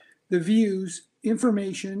The views,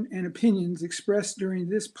 information, and opinions expressed during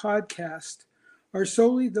this podcast are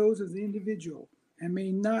solely those of the individual and may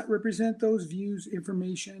not represent those views,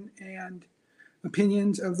 information, and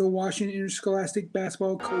opinions of the Washington Interscholastic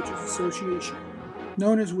Basketball Coaches Association,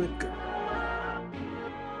 known as WIPCA.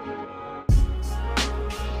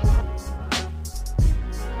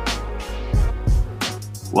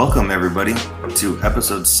 Welcome, everybody, to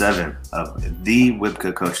episode 7 of the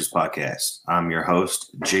WIPCA Coaches Podcast. I'm your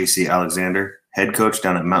host, JC Alexander, head coach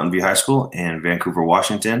down at Mountain View High School in Vancouver,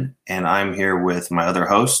 Washington, and I'm here with my other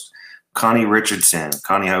host, Connie Richardson.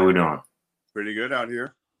 Connie, how are we doing? Pretty good out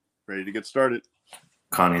here. Ready to get started.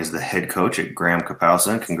 Connie is the head coach at Graham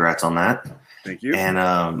Kapowson. Congrats on that. Thank you. And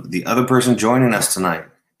the other person joining us tonight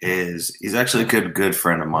he's actually a good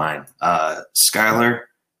friend of mine, Skyler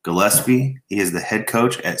Gillispie. He is the head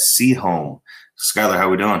coach at Sehome. Skyler, how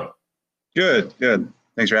we doing? Good.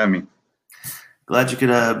 Thanks for having me. Glad you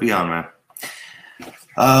could be on, man.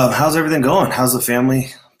 How's everything going? How's the family,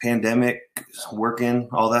 pandemic, working,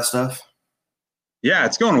 all that stuff? Yeah,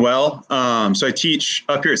 it's going well. So I teach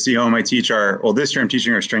up here at Sehome. I teach this year I'm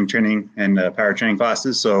teaching our strength training and power training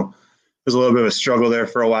classes. So there's a little bit of a struggle there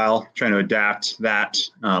for a while, trying to adapt that,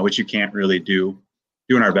 which you can't really do,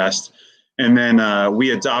 doing our best. And then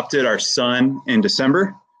we adopted our son in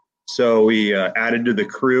December. So we added to the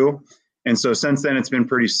crew. And so since then, it's been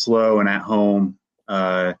pretty slow and at home,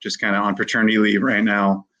 just kind of on paternity leave right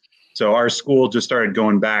now. So our school just started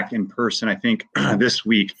going back in person, I think, this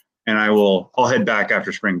week. And I'll head back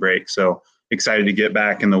after spring break. So excited to get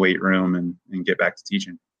back in the weight room and get back to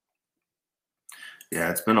teaching. Yeah,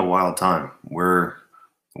 it's been a wild time. We're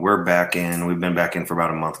back in. We've been back in for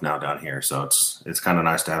about a month now down here, so it's kind of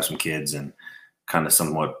nice to have some kids and kind of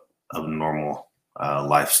somewhat of normal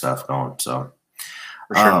life stuff going. So,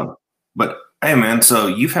 for sure. But hey, man, so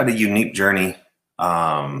you've had a unique journey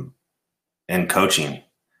in coaching.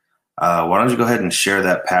 Why don't you go ahead and share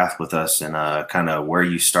that path with us and kind of where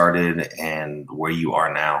you started and where you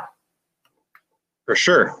are now? For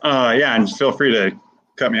sure. Yeah, and feel free to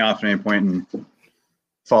cut me off at any point and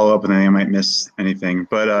follow up with anything I might miss anything.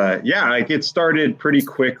 But yeah, I get started pretty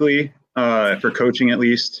quickly for coaching, at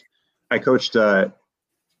least. I coached, I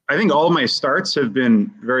think all of my starts have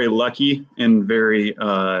been very lucky and very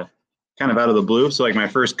kind of out of the blue. So like my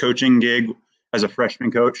first coaching gig as a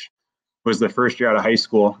freshman coach was the first year out of high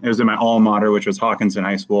school. It was in my alma mater, which was Hawkinson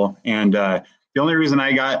High School. And the only reason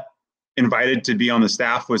I got invited to be on the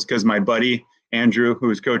staff was because my buddy, Andrew, who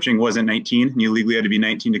was coaching, wasn't 19. And you legally had to be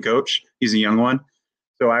 19 to coach. He's a young one.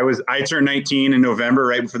 So I turned 19 in November,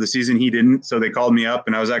 right before the season. He didn't. So they called me up,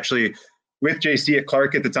 and I was actually with JC at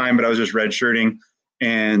Clark at the time, but I was just redshirting.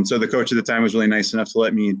 And so the coach at the time was really nice enough to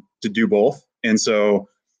let me to do both. And so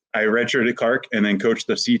I redshirted at Clark and then coached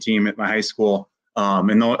the C team at my high school.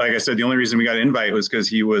 Like I said, the only reason we got an invite was because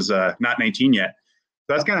he was not 19 yet.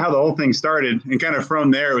 So that's kind of how the whole thing started. And kind of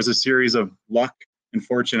from there, it was a series of luck and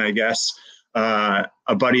fortune, I guess.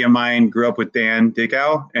 A buddy of mine grew up with Dan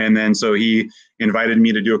Dickow, and then so he invited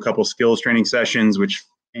me to do a couple skills training sessions, which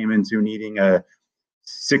came into needing a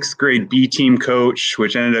 6th grade B team coach,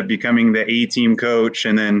 which ended up becoming the A team coach,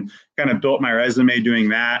 and then kind of built my resume doing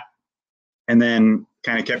that, and then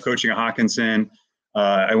kind of kept coaching at Hawkinson.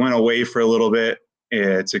 I went away for a little bit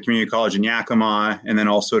to community college in Yakima, and then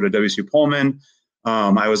also to WSU Pullman.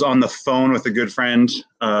 I was on the phone with a good friend.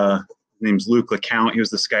 His name's Luke LeCount. He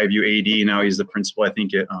was the Skyview AD. Now he's the principal, I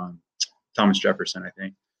think, at Thomas Jefferson, I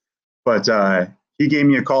think. But he gave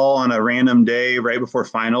me a call on a random day right before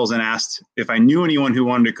finals and asked if I knew anyone who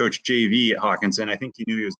wanted to coach JV at Hawkinson. I think he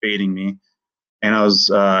knew he was baiting me. And I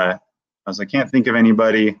was like, can't think of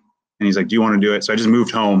anybody. And he's like, do you want to do it? So I just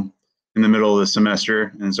moved home in the middle of the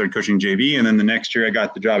semester and started coaching JV. And then the next year I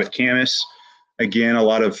got the job at Camas. Again, a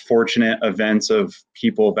lot of fortunate events of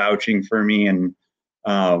people vouching for me and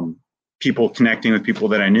people connecting with people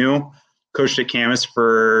that I knew. Coached at Camas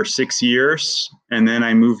for 6 years. And then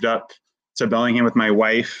I moved up to Bellingham with my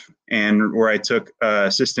wife, and where I took an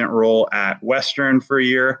assistant role at Western for a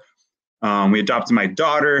year. We adopted my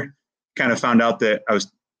daughter, kind of found out that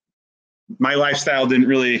my lifestyle didn't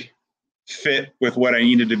really fit with what I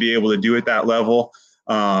needed to be able to do at that level.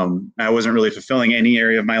 I wasn't really fulfilling any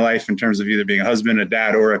area of my life in terms of either being a husband, a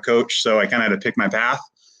dad, or a coach. So I kind of had to pick my path.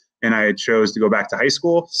 And I chose to go back to high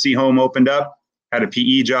school. Sehome opened up, had a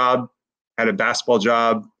PE job, had a basketball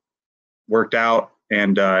job, worked out,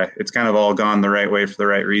 and it's kind of all gone the right way for the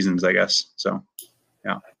right reasons, I guess. So,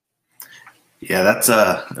 yeah. Yeah, that's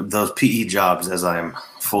those PE jobs, as I'm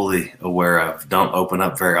fully aware of, don't open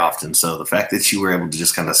up very often. So the fact that you were able to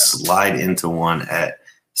just kind of slide into one at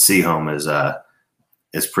Sehome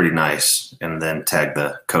is pretty nice, and then tag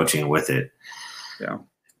the coaching with it. Yeah.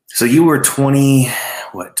 So you were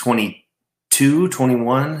 22,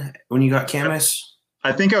 21 when you got Camus?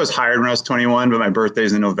 I think I was hired when I was 21, but my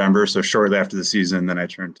birthday's in November, so shortly after the season, then I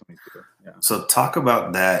turned 22. Yeah. So talk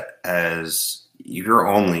about that, as you're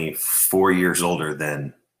only 4 years older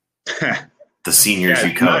than the seniors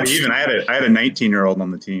you not coached. even. I had a 19-year-old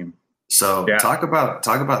on the team. So talk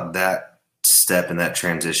about that step and that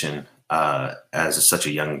transition as such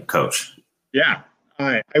a young coach. Yeah.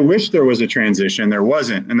 I wish there was a transition. There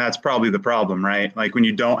wasn't, and that's probably the problem, right? Like when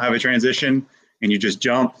you don't have a transition and you just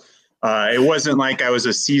jump. It wasn't like I was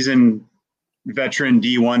a seasoned veteran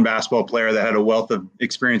D1 basketball player that had a wealth of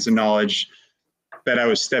experience and knowledge that I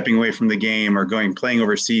was stepping away from the game or playing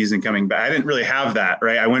overseas and coming back. I didn't really have that,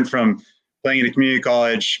 right? I went from playing at a community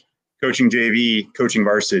college, coaching JV, coaching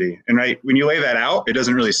varsity. And right when you lay that out, it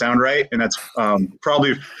doesn't really sound right. And that's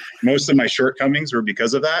probably most of my shortcomings were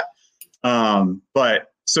because of that.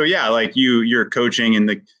 But so, yeah, like you're coaching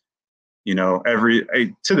and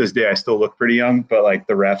to this day, I still look pretty young, but like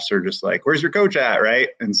the refs are just like, where's your coach at? Right.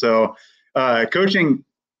 And so, coaching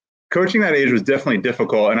that age was definitely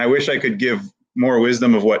difficult. And I wish I could give more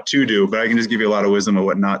wisdom of what to do, but I can just give you a lot of wisdom of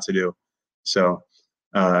what not to do. So,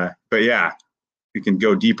 but yeah, you can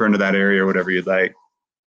go deeper into that area or whatever you'd like.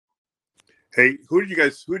 Hey, who did you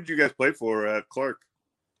guys play for at Clark?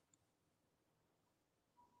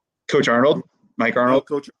 Coach Arnold, Mike Arnold. Oh,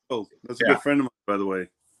 Coach Arnold. That's a Yeah. good friend of mine, by the way.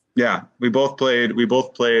 Yeah, we both played,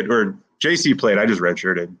 or JC played. I just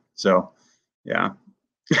redshirted. So, yeah.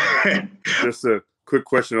 Just a quick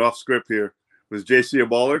question off script here. Was JC a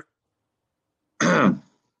baller?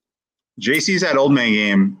 JC's had old man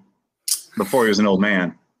game before he was an old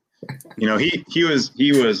man. He was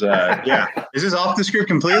yeah. Is this off the script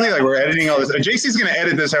completely? Like we're editing all this. JC's going to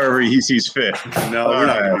edit this however he sees fit. No, we're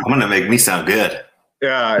not. I'm going to make me sound good.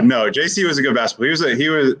 Yeah, no, JC was a good basketball.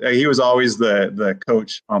 He was always the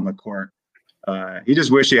coach on the court. He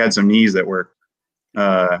just wished he had some knees that worked,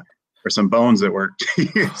 or some bones that worked.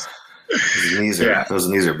 Those knees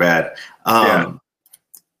are bad.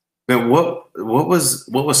 But what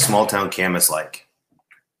was small town Camas like?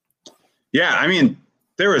 Yeah, I mean,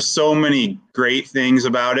 there were so many great things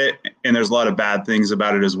about it, and there's a lot of bad things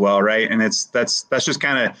about it as well, right? And that's just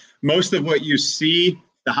kind of most of what you see.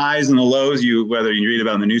 The highs and the lows, whether you read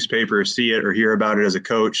about it in the newspaper or see it or hear about it as a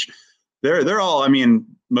coach, they're all, I mean,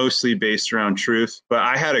 mostly based around truth. But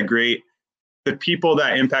I had the people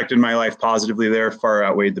that impacted my life positively there far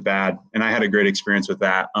outweighed the bad. And I had a great experience with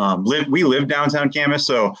that. We lived downtown Camas,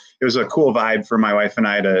 so it was a cool vibe for my wife and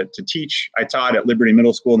I to teach. I taught at Liberty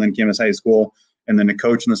Middle School and then Camas High School, and then to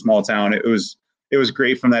coach in the small town. It was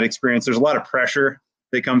great from that experience. There's a lot of pressure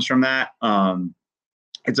that comes from that.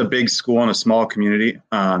 It's a big school in a small community.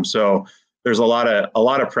 So there's a lot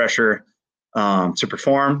of pressure to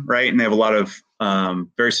perform, right? And they have a lot of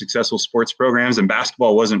very successful sports programs, and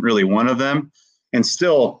basketball wasn't really one of them. And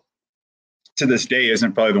still to this day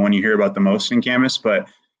isn't probably the one you hear about the most in Camas. But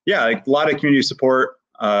yeah, like a lot of community support.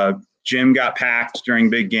 Gym got packed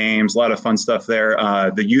during big games, a lot of fun stuff there.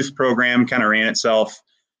 The youth program kind of ran itself.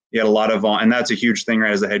 You had a lot of, and that's a huge thing,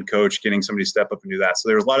 right? As a head coach, getting somebody to step up and do that. So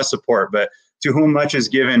there was a lot of support, but to whom much is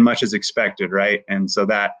given, much is expected, right? And so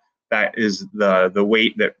that is the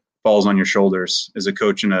weight that falls on your shoulders as a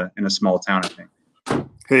coach in a small town, I think.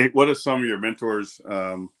 Hey, what are some of your mentors?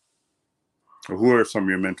 Or who are some of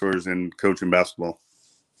your mentors in coaching basketball?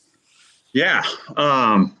 Yeah,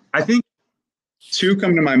 I think two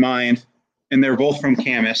come to my mind, and they're both from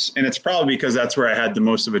Camas, and it's probably because that's where I had the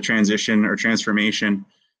most of a transition or transformation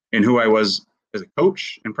in who I was as a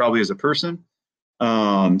coach and probably as a person.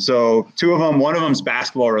 So two of them, one of them's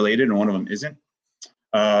basketball related and one of them isn't.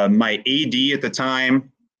 My AD at the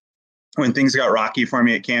time, when things got rocky for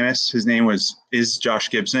me at Camas, his name is Josh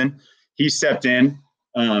Gibson. He stepped in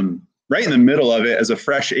right in the middle of it as a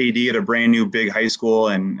fresh AD at a brand new big high school,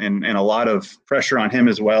 and a lot of pressure on him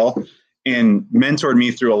as well, and mentored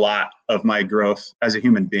me through a lot of my growth as a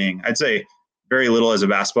human being. I'd say very little as a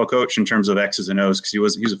basketball coach in terms of X's and O's, because he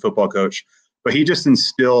was a football coach, but he just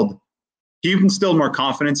instilled more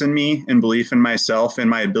confidence in me and belief in myself and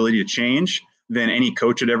my ability to change than any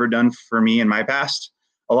coach had ever done for me in my past.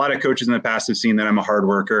 A lot of coaches in the past have seen that I'm a hard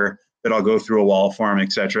worker, that I'll go through a wall for them,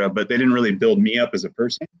 et cetera, but they didn't really build me up as a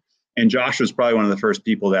person. And Josh was probably one of the first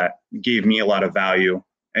people that gave me a lot of value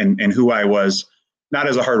and who I was, not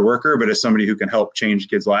as a hard worker, but as somebody who can help change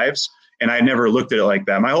kids' lives. And I never looked at it like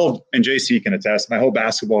that. And JC can attest, my whole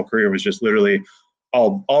basketball career was just literally,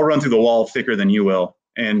 I'll run through the wall thicker than you will.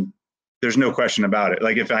 And there's no question about it.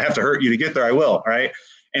 Like if I have to hurt you to get there, I will. Right.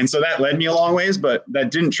 And so that led me a long ways, but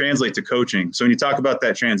that didn't translate to coaching. So when you talk about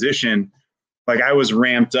that transition, like I was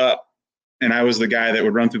ramped up and I was the guy that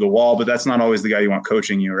would run through the wall, but that's not always the guy you want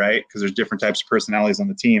coaching you, right? Because there's different types of personalities on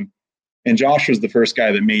the team. And Josh was the first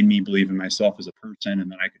guy that made me believe in myself as a person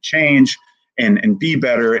and that I could change and be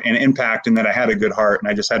better and impact, and that I had a good heart, and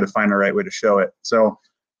I just had to find the right way to show it. So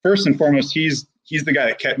first and foremost, he's the guy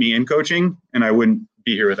that kept me in coaching, and I wouldn't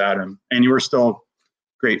be here without him. And we're still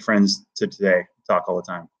great friends to today, talk all the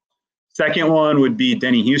time. Second one would be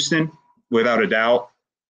Denny Houston, without a doubt.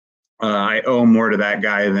 I owe more to that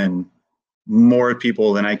guy than more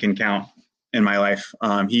people than I can count in my life.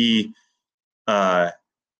 He was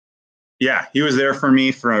there for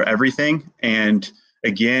me for everything. And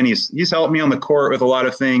again, he's helped me on the court with a lot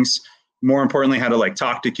of things. More importantly, how to like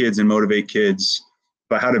talk to kids and motivate kids,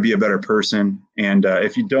 but how to be a better person. And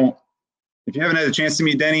if you haven't had a chance to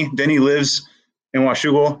meet Denny lives in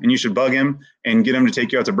Washougal, and you should bug him and get him to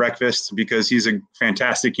take you out to breakfast, because he's a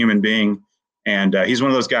fantastic human being. And he's one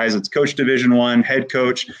of those guys that's coached Division I, head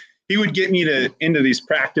coach. He would get me into these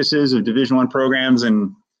practices of Division I programs,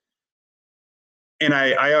 and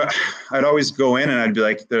I'd always go in and I'd be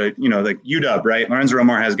like, like UW, right? Lorenzo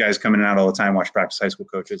Romar has guys coming in and out all the time, watch practice high school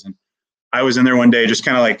coaches. And I was in there one day, just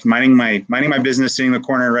kind of like minding my business, sitting in the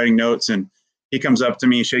corner, writing notes. And he comes up to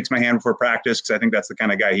me, shakes my hand before practice, because I think that's the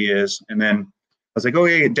kind of guy he is. And then I was like, oh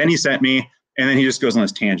yeah, Denny sent me. And then he just goes on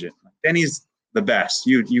this tangent. Denny's the best.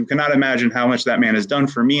 You cannot imagine how much that man has done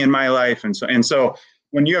for me in my life. And so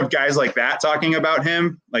when you have guys like that talking about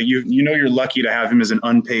him, like you're lucky to have him as an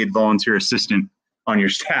unpaid volunteer assistant on your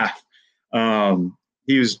staff. I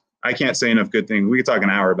can't say enough good things. We could talk an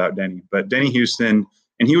hour about Denny, but Denny Houston,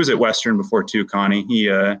 and he was at Western before too, Connie.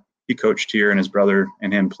 He coached here, and his brother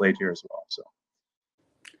and him played here as well. So,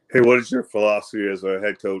 Hey, what is your philosophy as a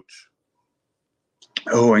head coach?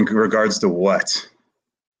 Oh, in regards to what?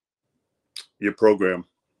 Your program.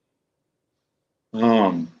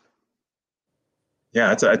 Yeah,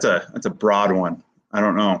 that's a broad one. I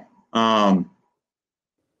don't know.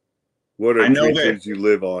 What are I know things you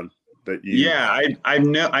live on that you? Yeah, I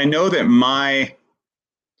know that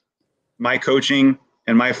my coaching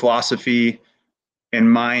and my philosophy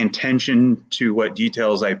and my intention to what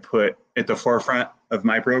details I put at the forefront of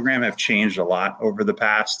my program have changed a lot over the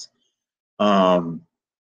past. I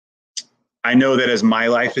know that as my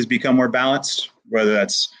life has become more balanced, whether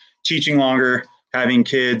that's teaching longer, having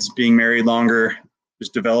kids, being married longer,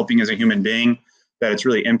 just developing as a human being, that it's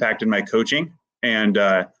really impacted my coaching. And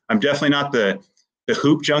I'm definitely not the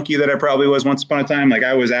hoop junkie that I probably was once upon a time. Like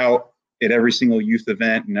I was out at every single youth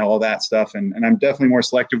event and all that stuff. And I'm definitely more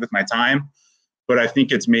selective with my time, but I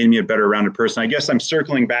think it's made me a better rounded person. I guess I'm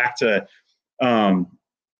circling back to,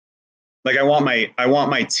 like I want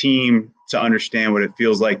my team to understand what it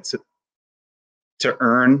feels like to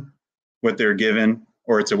earn what they're given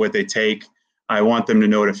or to what they take. I want them to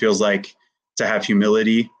know what it feels like to have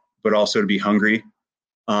humility, but also to be hungry.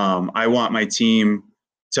 I want my team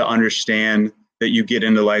to understand that you get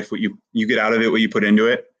into life, what you get out of it, what you put into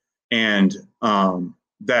it, and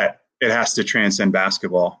that it has to transcend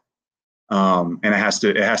basketball, and it has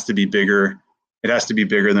to be bigger. It has to be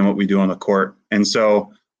bigger than what we do on the court. And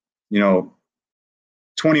so,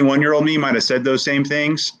 21-year-old me might have said those same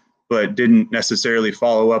things, but didn't necessarily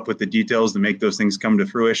follow up with the details to make those things come to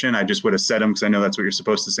fruition. I just would have said them because I know that's what you're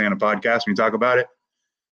supposed to say on a podcast when you talk about it.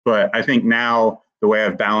 But I think now, the way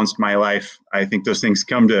I've balanced my life, I think those things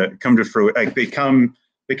come to fruition. Like they come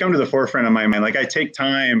to the forefront of my mind. Like I take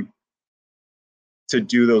time to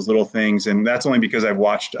do those little things, and that's only because I've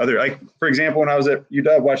watched other. Like for example, when I was at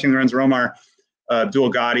UW watching Lorenzo Romar,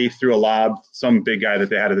 Abdul Gotti threw a lob, some big guy that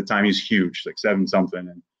they had at the time. He's huge, like 7-something,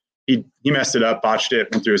 and he messed it up, botched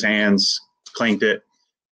it, went through his hands, clanked it,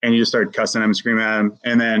 and he just started cussing him, screaming at him,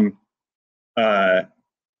 and then I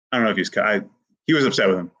don't know if he was upset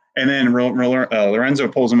with him. And then Lorenzo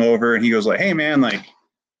pulls him over and he goes like, hey man, like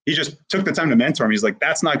he just took the time to mentor him. He's like,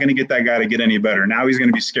 that's not going to get that guy to get any better. Now he's going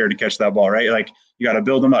to be scared to catch that ball, right? Like you got to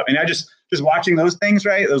build him up. And I just watching those things,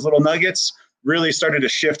 right? Those little nuggets really started to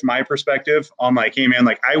shift my perspective on like, hey man,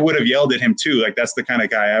 like I would have yelled at him too. Like that's the kind of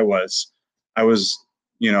guy I was,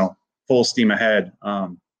 full steam ahead.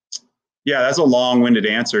 Yeah, that's a long-winded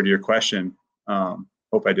answer to your question.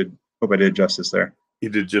 Hope I did justice there. You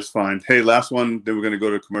did just fine. Hey, last one, then we're going to go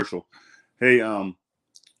to commercial. Hey,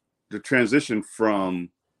 the transition from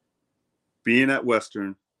being at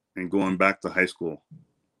Western and going back to high school.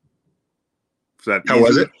 How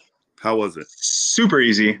was it? How was it? Super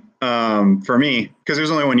easy for me because it was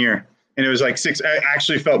only 1 year. And it was like 6. I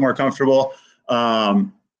actually felt more comfortable.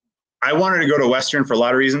 I wanted to go to Western for a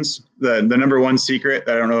lot of reasons. The number one secret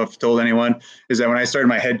that I don't know if I've told anyone is that when I started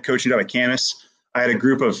my head coaching job at Camas, I had a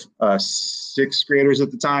group of 6th graders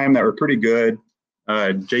at the time that were pretty good.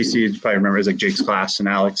 JC, you probably remember, it was like Jake's class and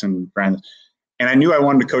Alex and Brandon. And I knew I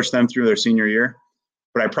wanted to coach them through their senior year.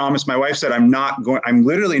 But I promised, my wife said, I'm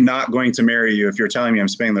literally not going to marry you if you're telling me I'm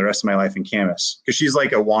spending the rest of my life in Camas. Because she's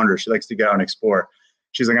like a wanderer. She likes to get out and explore.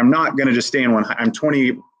 She's like, I'm not going to just stay in one. I'm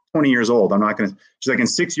 20 years old. I'm not going to. She's like, in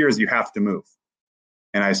 6 years, you have to move.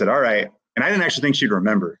 And I said, all right. And I didn't actually think she'd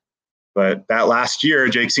remember. But that last year,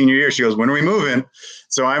 Jake's senior year, she goes, when are we moving?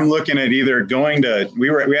 So I'm looking at either going to, we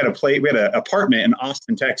had an apartment in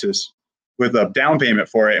Austin, Texas with a down payment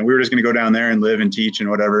for it. And we were just going to go down there and live and teach and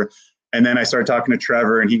whatever. And then I started talking to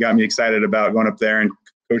Trevor, and he got me excited about going up there. And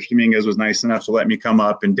Coach Dominguez was nice enough to let me come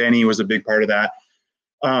up. And Denny was a big part of that.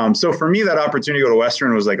 So for me, that opportunity to go to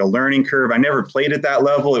Western was like a learning curve. I never played at that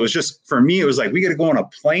level. It was just, for me, it was like, we got to go on a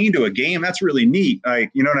plane to a game. That's really neat.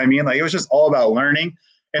 Like, you know what I mean? Like, it was just all about learning.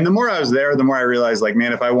 And the more I was there, the more I realized, like,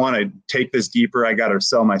 man, if I want to take this deeper, I got to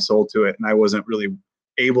sell my soul to it. And I wasn't really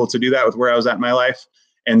able to do that with where I was at in my life.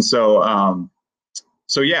 And so,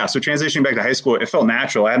 so transitioning back to high school, it felt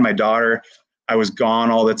natural. I had my daughter. I was gone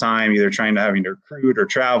all the time, either having to recruit or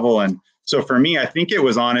travel. And so for me, I think it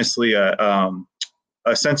was honestly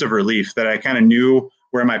a sense of relief that I kind of knew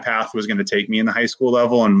where my path was going to take me in the high school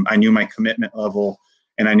level. And I knew my commitment level,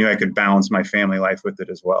 and I knew I could balance my family life with it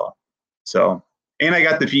as well. So, and I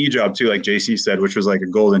got the PE job too, like JC said, which was like a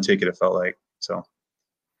golden ticket, it felt like. So,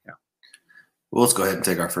 yeah. Well, let's go ahead and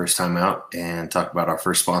take our first time out and talk about our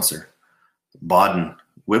first sponsor, Bauden.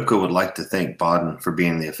 WIBCO would like to thank Bauden for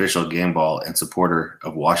being the official game ball and supporter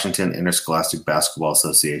of Washington Interscholastic Basketball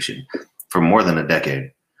Association for more than a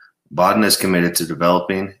decade. Bauden is committed to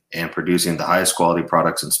developing and producing the highest quality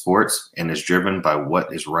products in sports and is driven by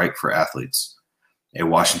what is right for athletes. A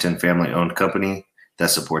Washington family-owned company that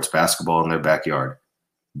supports basketball in their backyard.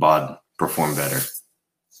 Bauden, perform better.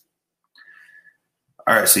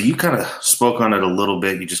 All right, so you kind of spoke on it a little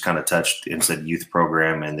bit. You just kind of touched and said youth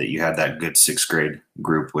program, and that you had that good 6th grade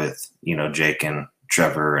group with, Jake and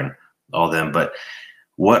Trevor and all them. But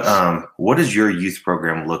what does your youth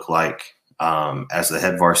program look like as the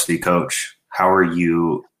head varsity coach? How are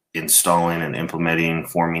you installing and implementing,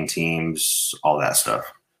 forming teams, all that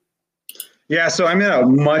stuff? Yeah, so I'm in a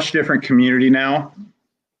much different community now.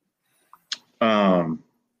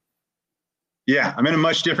 I'm in a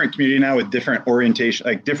much different community now with different orientation,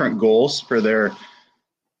 like different goals for their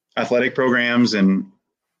athletic programs and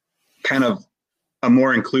kind of a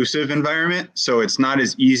more inclusive environment. So it's not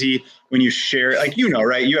as easy when you share, like,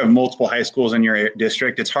 right? You have multiple high schools in your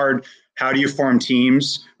district. It's hard. How do you form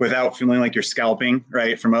teams without feeling like you're scalping,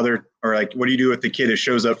 right? From other, or like, what do you do with the kid who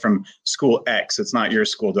shows up from school X? It's not your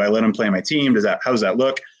school. Do I let him play my team? How does that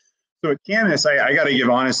look? So at Camas, I got to give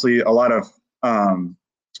honestly a lot of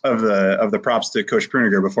the props to Coach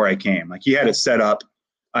Pruniger before I came. Like, he had it set up.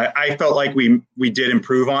 I felt like we did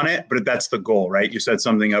improve on it, but that's the goal, right? You set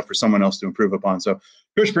something up for someone else to improve upon. So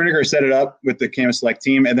Coach Pruniger set it up with the Camas Select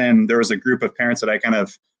team, and then there was a group of parents that I kind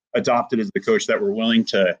of adopted as the coach that were willing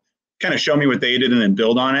to kind of show me what they did and then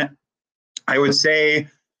build on it. I would say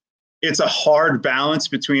it's a hard balance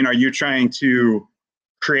between, are you trying to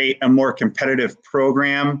create a more competitive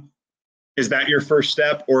program? Is that your first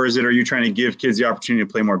step? Or are you trying to give kids the opportunity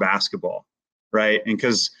to play more basketball, right? And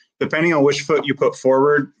because depending on which foot you put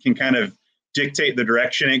forward can kind of dictate the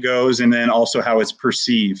direction it goes, and then also how it's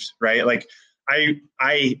perceived, right? Like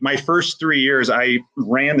my first 3 years, I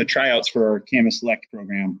ran the tryouts for our Camas Select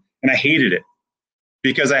program, and I hated it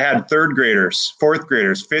because I had 3rd graders, 4th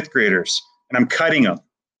graders, 5th graders, and I'm cutting them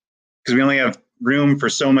because we only have room for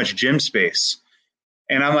so much gym space.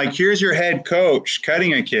 And I'm like, here's your head coach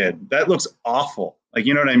cutting a kid. That looks awful. Like,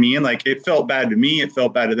 you know what I mean? Like, it felt bad to me. It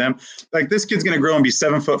felt bad to them. Like, this kid's going to grow and be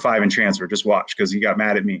 7'5" and transfer. Just watch, because he got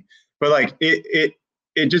mad at me. But like, it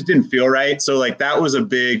just didn't feel right. So like, that was a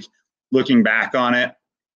big, looking back on it,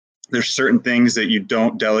 there's certain things that you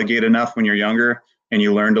don't delegate enough when you're younger, and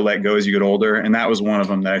you learn to let go as you get older. And that was one of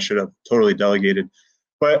them that I should have totally delegated.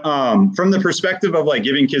 But from the perspective of like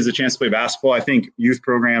giving kids a chance to play basketball, I think youth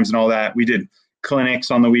programs and all that, we did clinics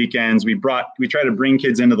on the weekends. We try to bring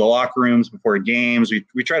kids into the locker rooms before games.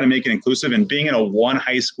 We try to make it inclusive, and being in a one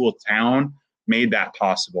high school town made that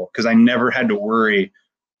possible, because I never had to worry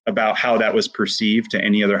about how that was perceived to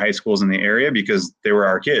any other high schools in the area, because they were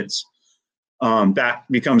our kids. That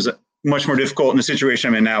becomes much more difficult in the situation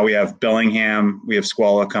I'm in now. We have Bellingham, we have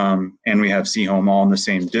Squalicum, and we have Sehome all in the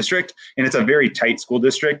same district, and it's a very tight school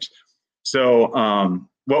district. So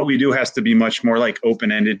what we do has to be much more like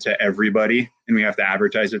open-ended to everybody, and we have to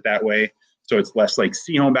advertise it that way. So it's less like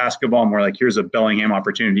Sehome basketball, more like here's a Bellingham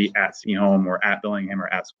opportunity at Sehome or at Bellingham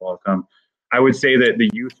or at Squalicum. I would say that the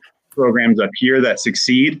youth programs up here that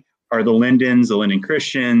succeed are the Lindens, the Linden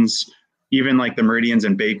Christians, even like the Meridians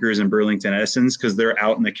and Bakers and Burlington Edisons, because they're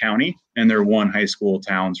out in the county and they're one high school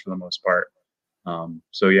towns for the most part.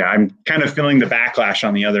 So yeah, I'm kind of feeling the backlash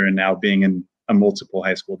on the other end now, being in a multiple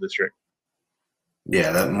high school district.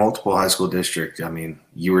 Yeah, that multiple high school district. I mean,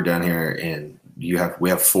 you were down here and we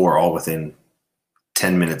have 4 all within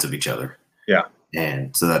 10 minutes of each other. Yeah.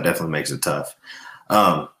 And so that definitely makes it tough.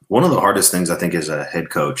 One of the hardest things I think as a head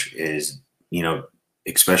coach is,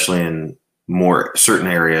 especially in more certain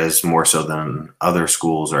areas, more so than other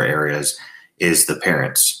schools or areas, is the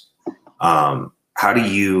parents. How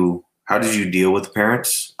did you deal with the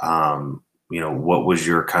parents? What was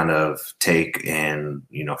your kind of take and,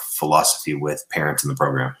 philosophy with parents in the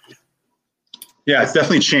program? Yeah, it's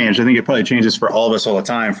definitely changed. I think it probably changes for all of us all the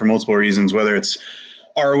time for multiple reasons, whether it's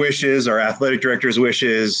our wishes, our athletic director's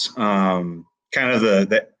wishes, kind of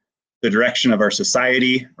the direction of our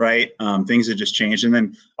society, right? Things have just changed. And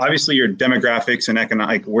then obviously your demographics and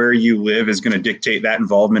economic, where you live is going to dictate that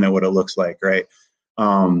involvement and what it looks like, right?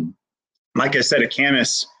 Like I said, at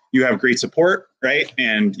Camas, you have great support, right?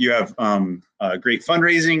 And you have great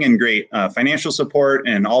fundraising and great financial support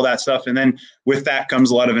and all that stuff. And then with that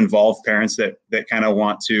comes a lot of involved parents that kind of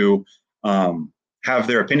want to have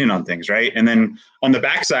their opinion on things, right? And then on the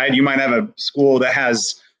backside, you might have a school that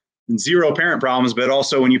has 0 parent problems, but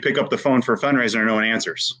also when you pick up the phone for a fundraiser, no one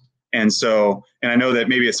answers. And so, and I know that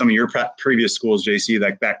maybe at some of your previous schools, JC,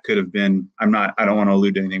 that could have been, I don't want to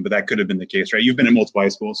allude to anything, but that could have been the case, right? You've been in multiple high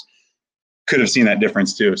schools, could have seen that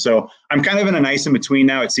difference too. So I'm kind of in a nice in between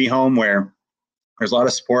now at Sehome where there's a lot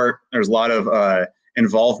of support, there's a lot of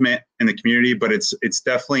involvement in the community, but it's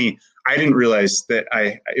definitely, I didn't realize that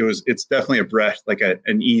it's definitely a breath, like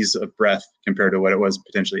an ease of breath compared to what it was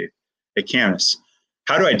potentially at Camas.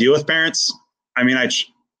 How do I deal with parents? I mean,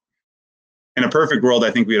 in a perfect world, I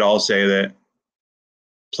think we'd all say that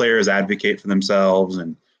players advocate for themselves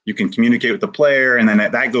and you can communicate with the player and then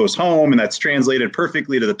that goes home and that's translated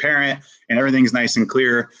perfectly to the parent and everything's nice and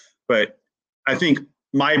clear. But I think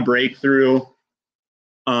my breakthrough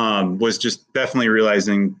was just definitely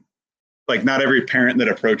realizing like not every parent that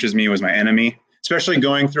approaches me was my enemy, especially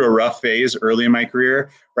going through a rough phase early in my career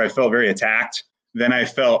where I felt very attacked. Then I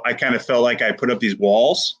kind of felt like I put up these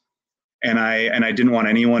walls and I didn't want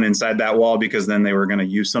anyone inside that wall because then they were going to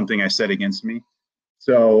use something I said against me.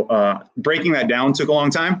 So breaking that down took a long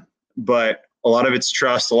time, but a lot of it's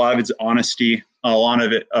trust, a lot of it's honesty, a lot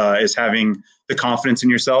of it is having the confidence in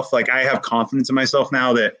yourself. Like I have confidence in myself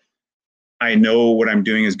now that I know what I'm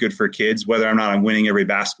doing is good for kids, whether or not I'm winning every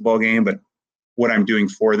basketball game, but what I'm doing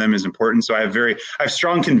for them is important. So I have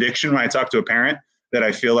strong conviction when I talk to a parent that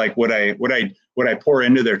I feel like what I pour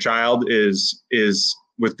into their child is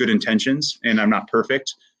with good intentions, and I'm not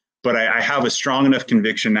perfect, but I have a strong enough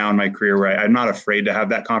conviction now in my career where I'm not afraid to have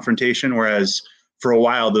that confrontation. Whereas for a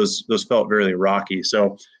while, those felt really rocky.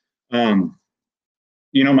 So,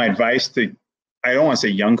 my advice to, I don't want to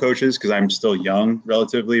say young coaches because I'm still young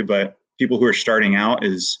relatively, but people who are starting out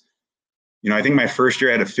is, I think my first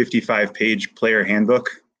year I had a 55-page player handbook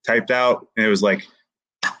typed out, and it was like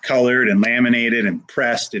colored and laminated and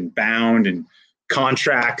pressed and bound and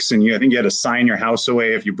contracts. And I think you had to sign your house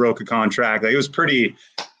away if you broke a contract. Like, it was pretty,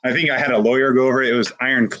 I think I had a lawyer go over it. It was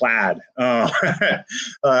ironclad. And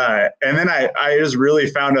then I just really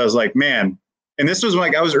found, I was like, man, and this was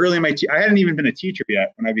like, I was early in my, I hadn't even been a teacher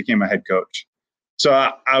yet when I became a head coach. So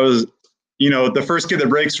I was, the first kid that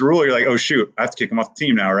breaks the rule, you're like, oh shoot, I have to kick him off the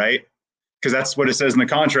team now, right? Because that's what it says in the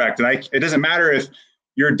contract. And it doesn't matter if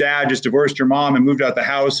your dad just divorced your mom and moved out the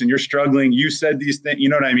house and you're struggling, you said these things, you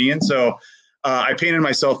know what I mean? So I painted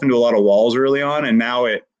myself into a lot of walls early on, and now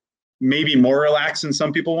it may be more relaxed than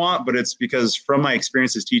some people want, but it's because from my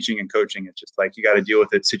experiences teaching and coaching, it's just like, you got to deal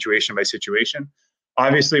with it situation by situation.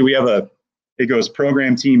 Obviously we have it goes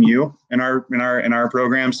program team you in our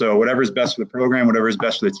program. So whatever's best for the program, whatever is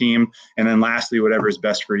best for the team. And then lastly, whatever is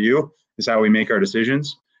best for you is how we make our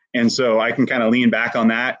decisions. And so I can kind of lean back on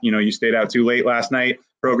that. You stayed out too late last night,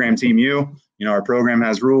 program team you, our program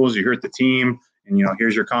has rules, you hurt the team, and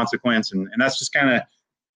here's your consequence. And that's just kind of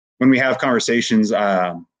when we have conversations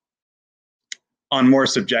on more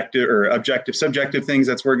subjective things,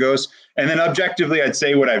 that's where it goes. And then objectively, I'd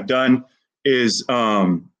say what I've done is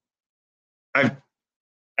I've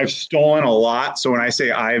stolen a lot. So when I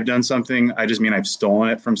say I've done something, I just mean I've stolen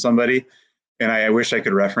it from somebody, and I wish I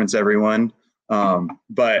could reference everyone.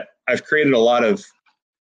 But I've created a lot of,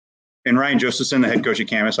 and Ryan Josephson, the head coach at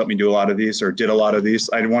Camas, helped me do a lot of these, or did a lot of these.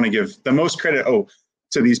 I'd want to give the most credit.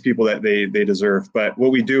 to these people that they deserve. But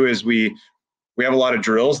what we do is we have a lot of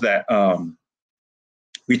drills that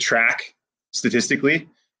we track statistically,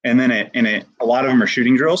 and then a lot of them are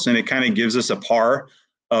shooting drills, and it kind of gives us a par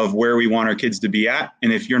of where we want our kids to be at.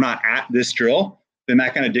 And if you're not at this drill, then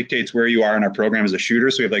that kind of dictates where you are in our program as a shooter.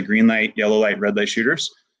 So we have like green light, yellow light, red light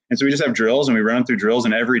shooters. And so we just have drills, and we run through drills,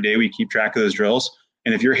 and every day we keep track of those drills.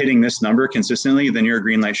 And if you're hitting this number consistently, then you're a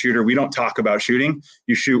green light shooter. We don't talk about shooting.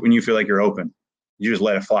 You shoot when you feel like you're open. You just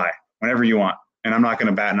let it fly whenever you want. And I'm not going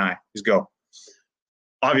to bat an eye. Just go.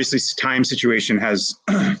 Obviously, time situation has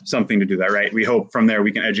something to do that, right? We hope from there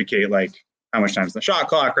we can educate like how much time is the shot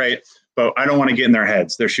clock, right? But I don't want to get in their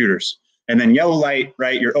heads. They're shooters. And then yellow light,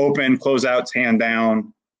 right? You're open, closeouts, hand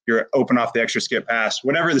down. You're open off the extra skip pass,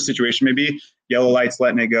 whatever the situation may be. Yellow lights,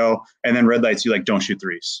 letting it go. And then red lights, you like, don't shoot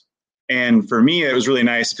threes. And for me, it was really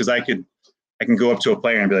nice because I can go up to a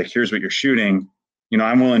player and be like, here's what you're shooting. You know,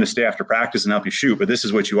 I'm willing to stay after practice and help you shoot, but this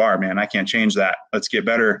is what you are, man. I can't change that. Let's get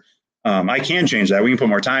better. I can change that. We can put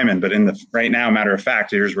more time in, but right now, matter of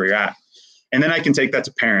fact, here's where you're at. And then I can take that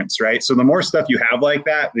to parents, right? So the more stuff you have like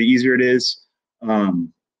that, the easier it is.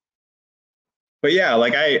 But yeah,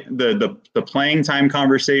 like the playing time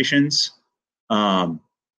conversations,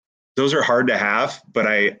 those are hard to have, but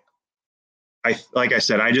I like I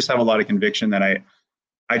said, I just have a lot of conviction that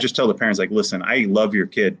I just tell the parents, like, listen, I love your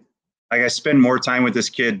kid. Like, I spend more time with this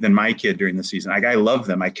kid than my kid during the season. Like, I love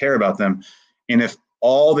them. I care about them. And if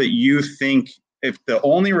all that you think, if the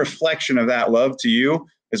only reflection of that love to you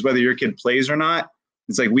is whether your kid plays or not,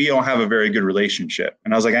 it's like, we don't have a very good relationship.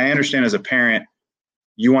 And I was like, I understand as a parent,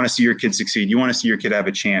 you want to see your kid succeed. You want to see your kid have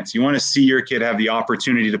a chance. You want to see your kid have the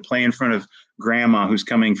opportunity to play in front of grandma who's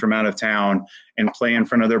coming from out of town and play in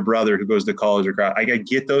front of their brother who goes to college or grad. I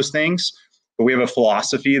get those things, but we have a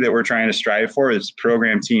philosophy that we're trying to strive for is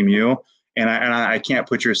program team you. And I can't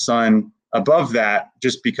put your son above that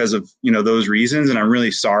just because of, those reasons. And I'm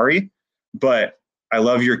really sorry, but I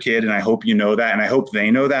love your kid and I hope you know that. And I hope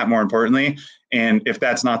they know that, more importantly. And if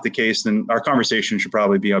that's not the case, then our conversation should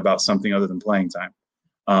probably be about something other than playing time.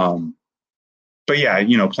 But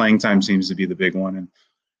yeah, playing time seems to be the big one. And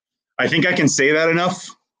I think I can say that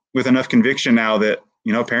with enough conviction now that,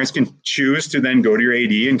 parents can choose to then go to your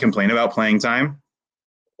AD and complain about playing time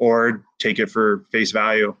or take it for face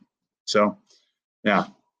value. So, yeah.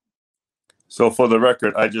 So for the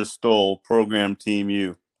record, I just stole program team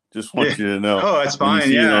U. Just want you to know. Oh, that's fine. You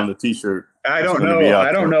see Yeah. it on the t-shirt. I don't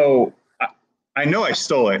know. I know I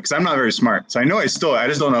stole it because I'm not very smart. So I know I stole it. I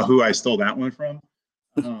just don't know who I stole that one from.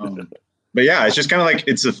 But yeah, it's just kind of like,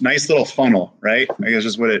 it's a nice little funnel, right? I guess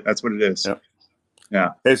that's what it is. Yep.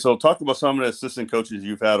 Yeah. Hey, so talk about some of the assistant coaches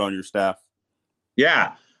you've had on your staff.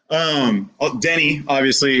 Yeah. Denny,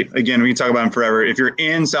 obviously, again, we can talk about him forever. If you're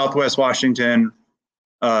in Southwest Washington,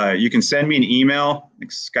 you can send me an email, like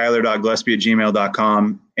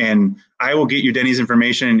skyler.gillispie@gmail.com, and I will get you Denny's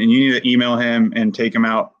information, and you need to email him and take him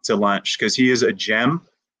out to lunch because he is a gem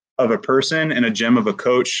of a person and a gem of a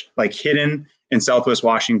coach, like hidden in Southwest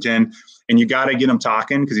Washington. And you got to get him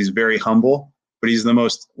talking because he's very humble, but he's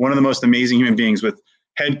one of the most amazing human beings, with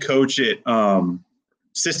head coach at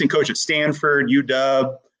assistant coach at Stanford,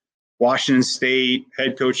 UW, Washington State,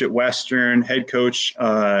 head coach at Western, head coach,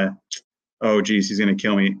 he's going to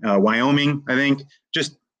kill me, Wyoming, I think.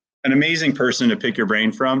 Just an amazing person to pick your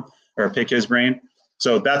brain from, or pick his brain.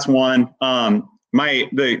 So that's one.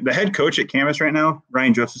 The head coach at Camas right now,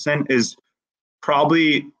 Ryan Josephson, is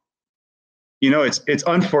probably, it's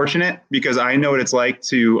unfortunate because I know what it's like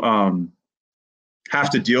to have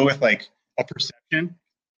to deal with like a perception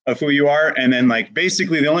of who you are. And then like,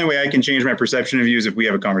 basically the only way I can change my perception of you is if we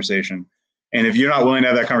have a conversation. And if you're not willing to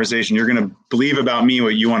have that conversation, you're going to believe about me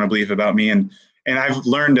what you want to believe about me. And I've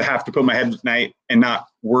learned to have to put my head at night and not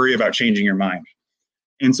worry about changing your mind.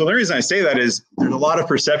 And so the reason I say that is there's a lot of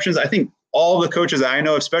perceptions. I think all the coaches that I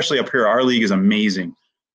know, especially up here, our league is amazing,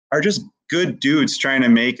 are just good dudes trying to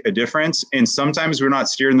make a difference. And sometimes we're not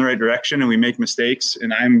steered in the right direction and we make mistakes.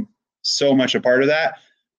 And I'm so much a part of that.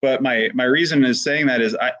 But my reason is saying that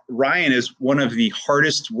is Ryan is one of the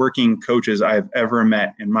hardest working coaches I've ever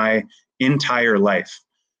met in my entire life.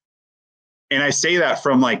 And I say that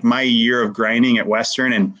from like my year of grinding at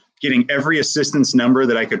Western and getting every assistant's number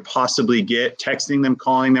that I could possibly get, texting them,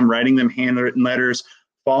 calling them, writing them handwritten letters,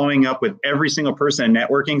 following up with every single person in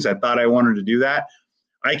networking because I thought I wanted to do that.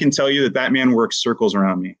 I can tell you that man works circles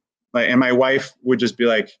around me. And my wife would just be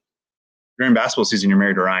like, during basketball season, you're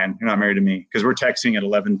married to Ryan. You're not married to me, because we're texting at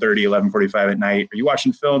 11:30, 11:45 at night. Are you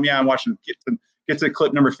watching film? Yeah, I'm watching. Get to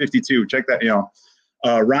clip number 52. Check that.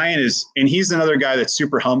 Ryan is, and he's another guy that's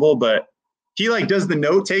super humble, but he like does the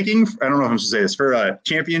note taking. I don't know if I'm supposed to say this for a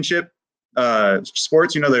championship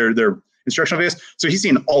sports, their instructional videos. So he's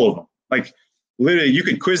seen all of them. Like literally, you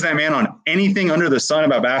could quiz that man on anything under the sun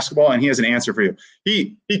about basketball, and he has an answer for you.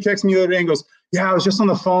 He texted me the other day and goes, "Yeah, I was just on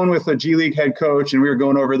the phone with a G League head coach, and we were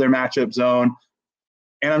going over their matchup zone."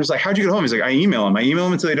 And I'm just like, "How'd you get home?" He's like, I email them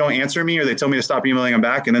until they don't answer me, or they tell me to stop emailing them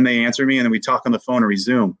back, and then they answer me, and then we talk on the phone or we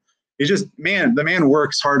Zoom. He's just, the man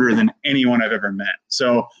works harder than anyone I've ever met.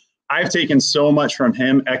 So I've taken so much from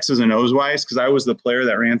him, X's and O's wise, because I was the player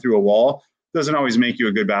that ran through a wall. Doesn't always make you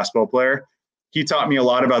a good basketball player. He taught me a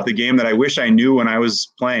lot about the game that I wish I knew when I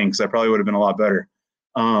was playing, because I probably would have been a lot better.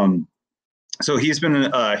 So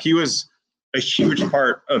he was a huge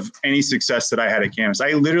part of any success that I had at campus.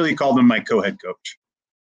 I literally called him my co-head coach.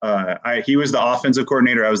 He was the offensive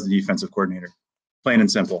coordinator. I was the defensive coordinator, plain and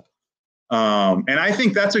simple. And I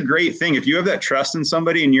think that's a great thing. If you have that trust in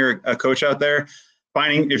somebody and you're a coach out there,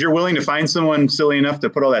 if you're willing to find someone silly enough to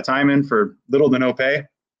put all that time in for little to no pay,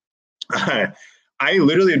 I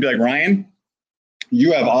literally would be like, Ryan,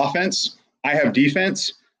 you have offense, I have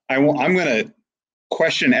defense. I'm going to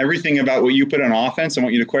question everything about what you put on offense. I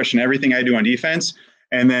want you to question everything I do on defense.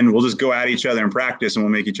 And then we'll just go at each other in practice and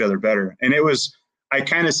we'll make each other better. And I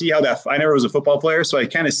kind of see how I never was a football player, so I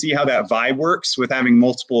kind of see how that vibe works with having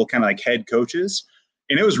multiple kind of like head coaches.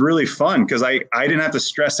 And it was really fun because I didn't have to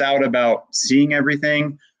stress out about seeing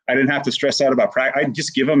everything. I didn't have to stress out about practice. I'd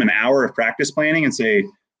just give them an hour of practice planning and say,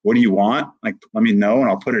 what do you want? Like, let me know and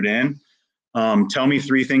I'll put it in. Tell me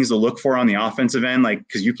 3 things to look for on the offensive end, like,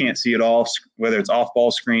 because you can't see it all, whether it's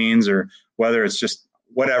off-ball screens or whether it's just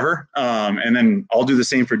whatever. And then I'll do the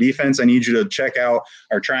same for defense. I need you to check out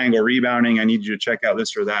our triangle rebounding. I need you to check out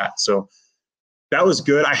this or that. So that was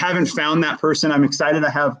good. I haven't found that person. I'm excited to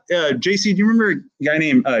have JC. Do you remember a guy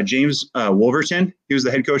named James Wolverton? He was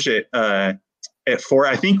the head coach at Fort.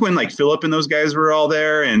 I think when like Phillip and those guys were all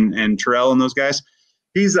there and Terrell and those guys,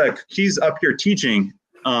 he's up here teaching.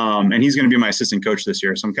 And he's going to be my assistant coach this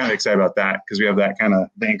year. So I'm kind of excited about that because we have that kind of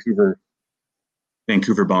Vancouver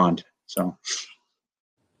bond. So.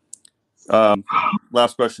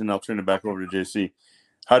 Last question. I'll turn it back over to JC.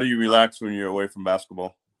 How do you relax when you're away from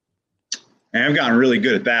basketball? And I've gotten really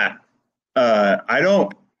good at that. I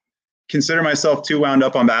don't consider myself too wound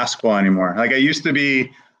up on basketball anymore. Like I used to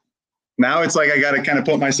be. Now it's like I got to kind of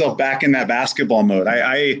put myself back in that basketball mode.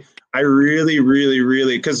 I really, really,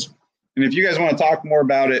 really, and if you guys want to talk more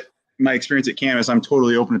about it, my experience at Camas, I'm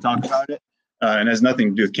totally open to talk about it. And it has nothing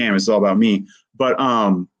to do with Camas. It's all about me. But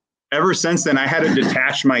ever since then, I had to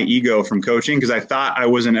detach my ego from coaching because I thought I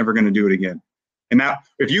wasn't ever going to do it again. And now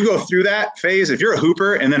if you go through that phase, if you're a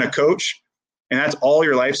hooper and then a coach, and that's all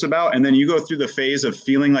your life's about, and then you go through the phase of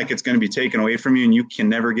feeling like it's going to be taken away from you and you can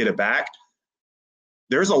never get it back,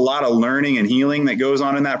 there's a lot of learning and healing that goes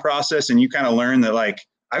on in that process. And you kind of learn that, like,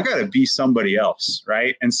 I've got to be somebody else,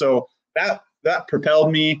 right? And so that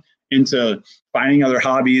propelled me into finding other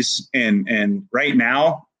hobbies. And right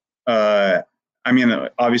now, I mean,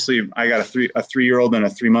 obviously I got a 3-year-old and a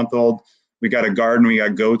 3-month-old. We got a garden, we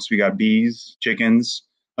got goats, we got bees, chickens.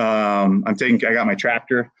 I got my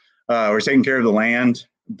tractor. We're taking care of the land,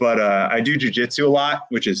 but I do jujitsu a lot,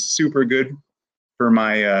 which is super good for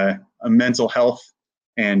my mental health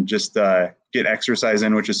and just get exercise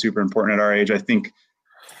in, which is super important at our age. I think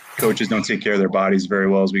coaches don't take care of their bodies very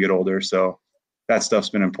well as we get older. So that stuff's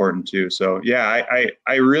been important too. So yeah,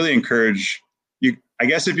 I really encourage you. I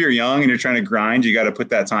guess if you're young and you're trying to grind, you got to put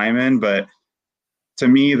that time in. But to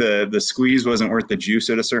me, the squeeze wasn't worth the juice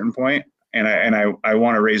at a certain point. And I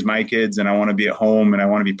want to raise my kids and I want to be at home and I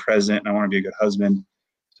want to be present and I want to be a good husband.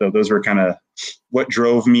 So those were kind of what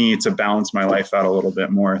drove me to balance my life out a little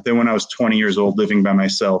bit more than when I was 20 years old, living by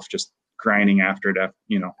myself, just grinding after it,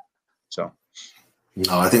 so.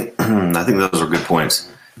 No, I think those are good points.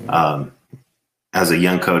 As a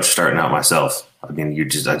young coach starting out myself, I mean, I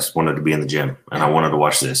just wanted to be in the gym and I wanted to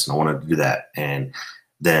watch this and I wanted to do that. And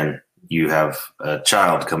then you have a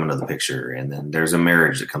child come into the picture and then there's a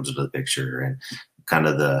marriage that comes into the picture and kind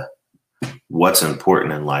of what's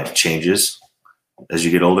important in life changes as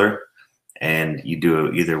you get older. And you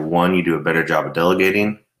do you do a better job of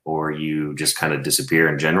delegating or you just kind of disappear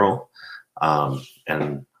in general.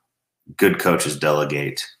 And good coaches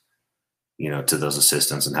delegate, to those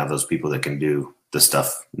assistants and have those people that can do the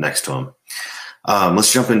stuff next to them.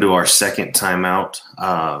 Let's jump into our second timeout.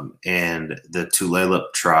 And the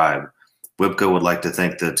Tulalip tribe. WIPCA would like to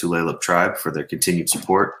thank the Tulalip tribe for their continued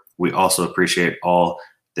support. We also appreciate all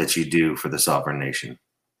that you do for the sovereign nation.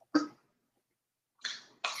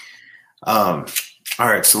 All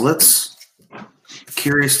right, so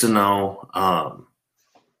curious to know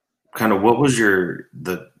kind of what was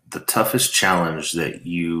the toughest challenge that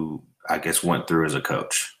you, I guess, went through as a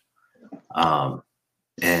coach?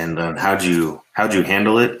 And then how'd you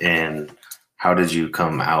handle it, and how did you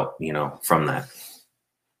come out, from that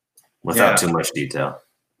without too much detail?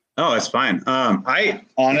 Oh, it's fine. I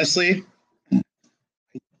honestly,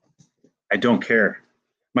 I don't care.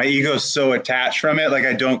 My ego's so attached from it. Like,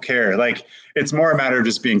 I don't care. Like, it's more a matter of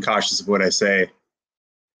just being cautious of what I say,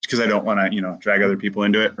 because I don't want to, drag other people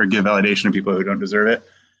into it or give validation to people who don't deserve it.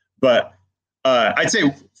 But I'd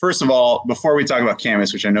say, first of all, before we talk about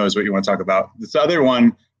Camus, which I know is what you want to talk about, this other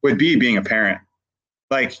one would be being a parent.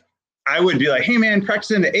 Like, I would be like, hey, man,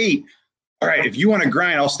 practice into 8. All right, if you want to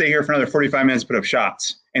grind, I'll stay here for another 45 minutes to put up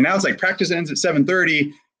shots. And now it's like practice ends at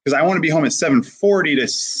 7:30 because I want to be home at 7:40 to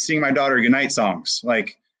sing my daughter goodnight songs.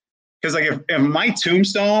 Like, because like if my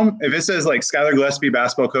tombstone, if it says like Skyler Gillispie,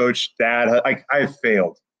 basketball coach, dad, like, I've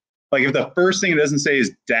failed. Like, if the first thing it doesn't say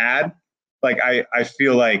is dad, like I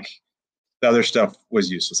feel like the other stuff was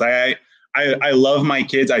useless. I love my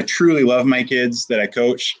kids. I truly love my kids that I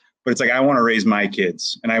coach, but it's like, I want to raise my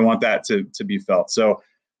kids and I want that to be felt. So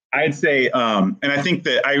I'd say, and I think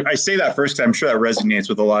that I say that first because I'm sure that resonates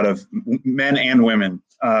with a lot of men and women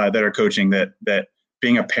that are coaching, that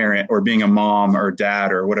being a parent or being a mom or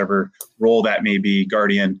dad or whatever role that may be,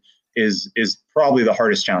 guardian, is probably the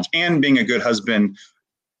hardest challenge. And being a good husband,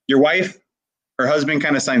 your wife or husband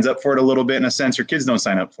kind of signs up for it a little bit in a sense. Your kids don't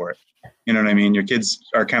sign up for it. You know what I mean? Your kids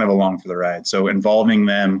are kind of along for the ride. So involving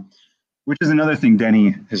them, which is another thing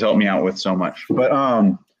Denny has helped me out with so much. But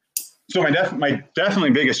so my definitely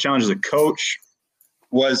biggest challenge as a coach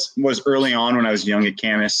was early on when I was young at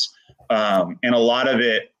Camus. And a lot of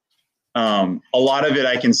it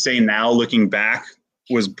I can say now looking back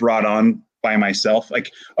was brought on by myself.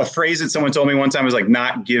 Like, a phrase that someone told me one time was like,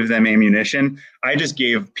 not give them ammunition. I just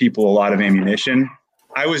gave people a lot of ammunition.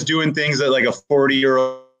 I was doing things that like a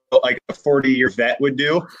 40-year vet would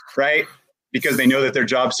do, right? Because they know that their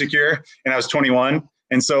job's secure. And I was 21.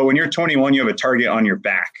 And so when you're 21, you have a target on your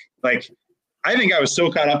back. Like, I think I was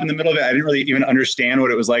so caught up in the middle of it, I didn't really even understand what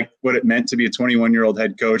it was like, what it meant to be a 21-year-old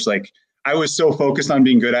head coach. Like, I was so focused on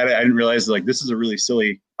being good at it, I didn't realize, like, this is a really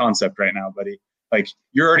silly concept right now, buddy. Like,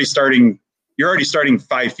 you're already starting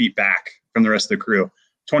 5 feet back from the rest of the crew,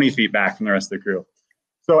 20 feet back from the rest of the crew.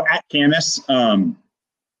 So at Camus, for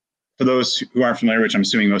those who aren't familiar, which I'm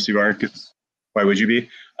assuming most of you are, because why would you be?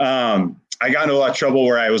 I got into a lot of trouble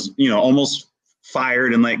where I was, almost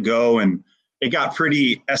fired and let go. And it got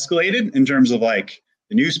pretty escalated in terms of like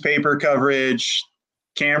the newspaper coverage,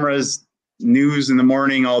 cameras, news in the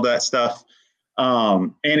morning, all that stuff.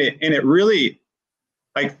 And it really,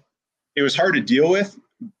 like, it was hard to deal with.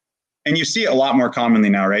 And you see it a lot more commonly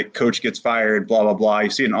now, right? Coach gets fired, blah, blah, blah. You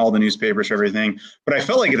see it in all the newspapers, everything. But I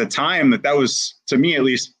felt like at the time that was, to me at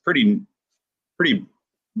least, pretty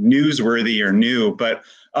newsworthy or new. But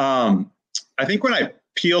I think when I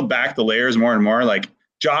peeled back the layers more and more, like,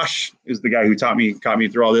 Josh is the guy who caught me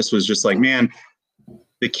through all this, was just like, man,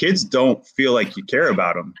 the kids don't feel like you care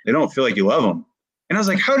about them. They don't feel like you love them. And I was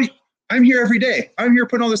like, I'm here every day. I'm here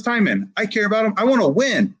putting all this time in. I care about them. I want to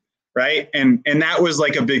win. Right. And that was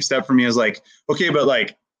like a big step for me. I was like, okay, but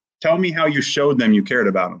like, tell me how you showed them you cared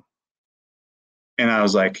about them. And I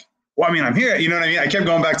was like, well, I mean, I'm here. You know what I mean? I kept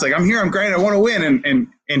going back to like, I'm here, I'm grinding, I want to win.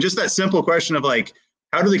 And just that simple question of like,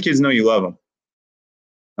 how do the kids know you love them?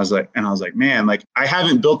 I was like, man, like, I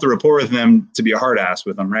haven't built the rapport with them to be a hard ass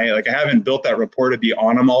with them. Right. Like, I haven't built that rapport to be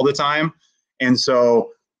on them all the time. And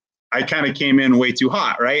so I kind of came in way too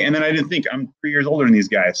hot. Right. And then I didn't think I'm 3 years older than these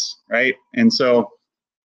guys. Right. And so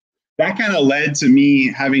that kind of led to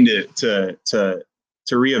me having to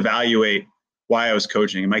reevaluate why I was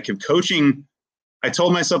coaching. Am I coaching? I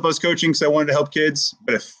told myself I was coaching because I wanted to help kids,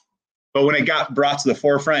 but when it got brought to the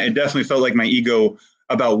forefront, it definitely felt like my ego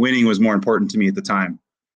about winning was more important to me at the time.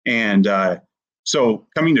 And so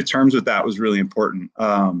coming to terms with that was really important.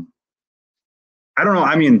 I don't know.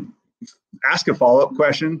 I mean, ask a follow-up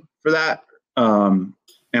question for that, and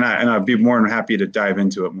I'd be more than happy to dive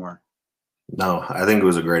into it more. No, I think it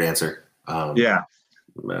was a great answer. Yeah.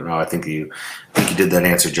 No, I think you did that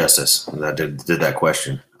answer justice. That did that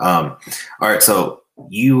question. All right, so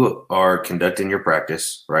you are conducting your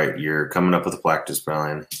practice, right? You're coming up with a practice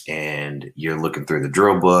plan, and you're looking through the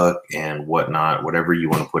drill book and whatnot, whatever you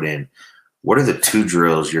want to put in. What are the 2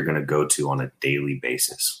 drills you're going to go to on a daily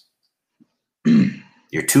basis?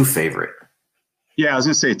 Your 2 favorite. Yeah, I was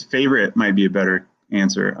going to say favorite might be a better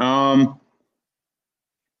answer.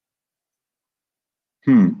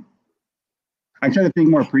 I'm trying to think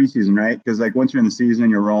more preseason, right? Because like once you're in the season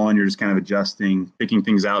and you're rolling, you're just kind of adjusting, picking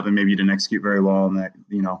things out that maybe you didn't execute very well. And that,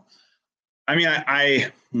 I mean,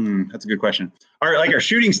 that's a good question. Our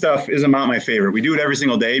shooting stuff isn't my favorite. We do it every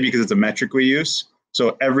single day because it's a metric we use.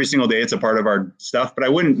 So every single day it's a part of our stuff, but I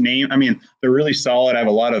wouldn't name, I mean, they're really solid. I have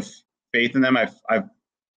a lot of faith in them. I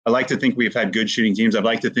like to think we've had good shooting teams. I'd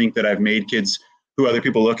like to think that I've made kids who other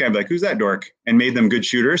people look at and be like, who's that dork? And made them good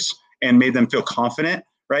shooters and made them feel confident,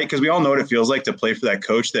 right? Because we all know what it feels like to play for that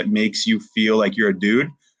coach that makes you feel like you're a dude.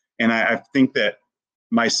 And I think that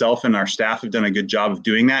myself and our staff have done a good job of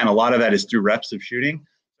doing that. And a lot of that is through reps of shooting.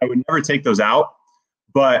 I would never take those out.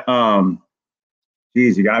 But,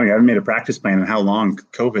 geez, you got me. I haven't made a practice plan in how long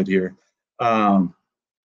COVID here.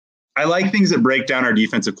 I like things that break down our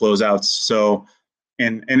defensive closeouts. So,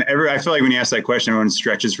 I feel like when you ask that question, everyone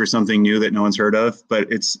stretches for something new that no one's heard of, but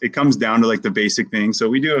it comes down to like the basic thing. So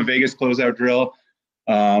we do a Vegas closeout drill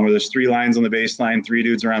where there's 3 lines on the baseline, 3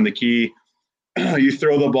 dudes around the key. You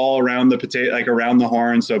throw the ball around the potato, like around the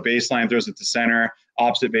horn. So baseline throws it to center,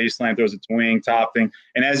 opposite baseline throws it to wing, top thing.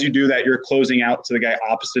 And as you do that, you're closing out to the guy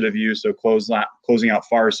opposite of you. So closing out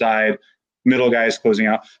far side, middle guy is closing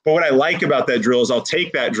out. But what I like about that drill is I'll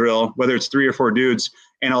take that drill, whether it's 3 or 4 dudes,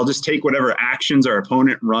 and I'll just take whatever actions our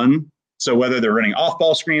opponent run. So whether they're running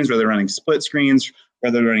off-ball screens, whether they're running split screens,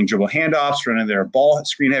 whether they're running dribble handoffs, whether they're a ball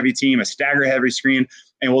screen-heavy team, a stagger-heavy screen,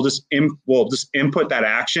 and we'll just input that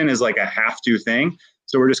action as like a have-to thing.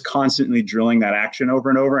 So we're just constantly drilling that action over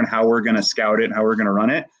and over and how we're going to scout it and how we're going to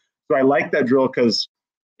run it. So I like that drill because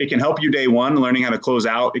it can help you day 1 learning how to close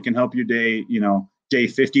out. It can help you day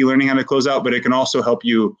 50 learning how to close out, but it can also help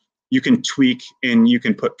you can tweak and you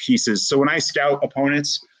can put pieces. So when I scout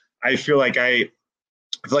opponents, I feel like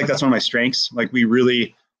that's one of my strengths. Like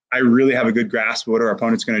I really have a good grasp of what our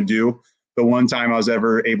opponent's going to do. The one time I was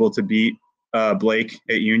ever able to beat Blake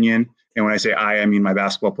at Union, and when I say I mean my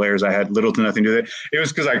basketball players, I had little to nothing to do with it. It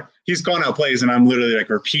was because he's calling out plays and I'm literally like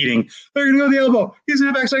repeating, they're going to go to the elbow. He's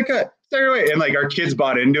going to backside cut. Stay away. And like our kids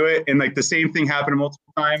bought into it. And like the same thing happened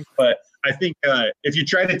multiple times. But I think if you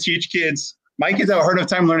try to teach kids, my kids have a hard enough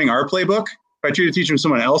time learning our playbook. If I try to teach them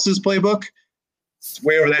someone else's playbook, it's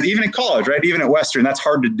way over that. Even in college, right? Even at Western, that's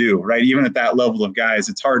hard to do, right? Even at that level of guys,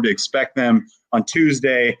 it's hard to expect them on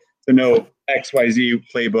Tuesday to know XYZ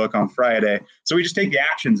playbook on Friday. So we just take the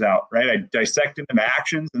actions out, right? I dissect them into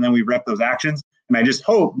actions and then we rep those actions. And I just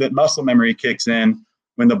hope that muscle memory kicks in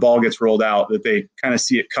when the ball gets rolled out, that they kind of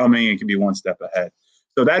see it coming and can be one step ahead.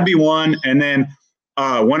 So that'd be one. And then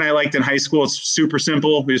one I liked in high school, it's super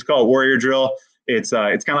simple. We just call it warrior drill. It's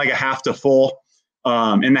kind of like a half to full.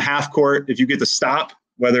 In the half court, if you get to stop,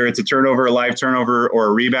 whether it's a turnover, a live turnover, or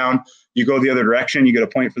a rebound, you go the other direction, you get a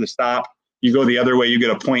point for the stop. You go the other way, you get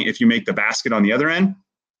a point if you make the basket on the other end.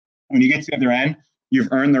 When you get to the other end, you've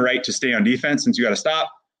earned the right to stay on defense since you got to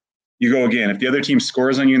stop. You go again. If the other team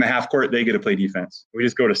scores on you in the half court, they get to play defense. We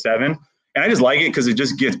just go to 7. And I just like it because it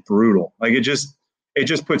just gets brutal. Like it just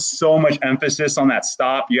puts so much emphasis on that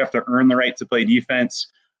stop. You have to earn the right to play defense.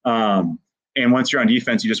 And once you're on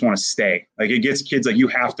defense, you just want to stay. Like it gets kids like you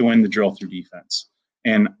have to win the drill through defense.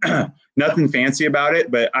 And nothing fancy about it,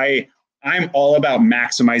 but I'm all about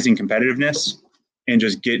maximizing competitiveness and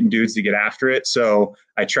just getting dudes to get after it. So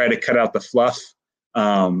I try to cut out the fluff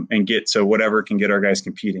and get to whatever can get our guys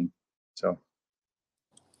competing. So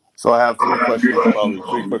I have 3 questions, probably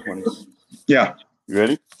 3 quick ones. Yeah. You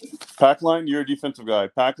ready? Pack line, you're a defensive guy.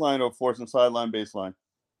 Pack line or force and sideline, baseline?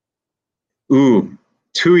 Ooh,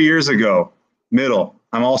 2 years ago, middle.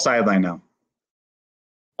 I'm all sideline now.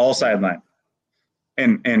 All sideline.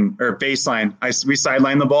 Or baseline. We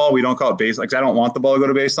sideline the ball. We don't call it baseline because I don't want the ball to go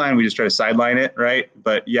to baseline. We just try to sideline it, right?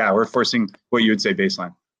 But yeah, we're forcing what you would say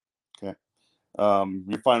baseline. Okay.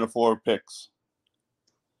 Your final 4 picks.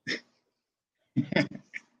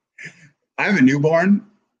 I have a newborn,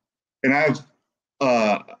 and I have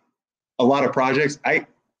a lot of projects. I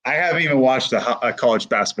haven't even watched a college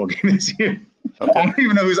basketball game this year. Okay. I don't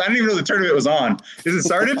even know the tournament was on. Is it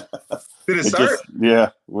started? Did it start? Yeah,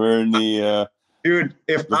 we're in the. Dude,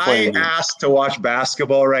 if I asked to watch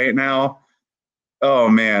basketball right now, oh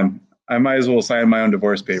man, I might as well sign my own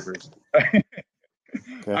divorce papers.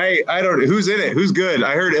 Okay. I don't. Who's in it? Who's good?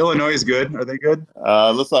 I heard Illinois is good. Are they good?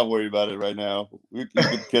 Let's not worry about it right now. We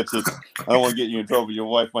can catch it. I don't want to get you in trouble. Your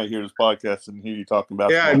wife might hear this podcast and hear you talking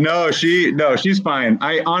about. Yeah, she's fine.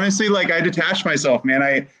 I honestly I detach myself, man.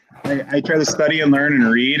 I try to study and learn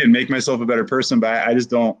and read and make myself a better person, but I just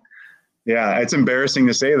don't. Yeah, it's embarrassing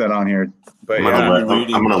to say that on here. But I'm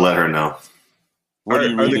gonna let her know. What are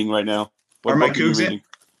you reading right now? Are my Cougs in?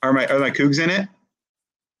 Are my Cougs in it?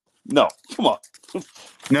 No, come on.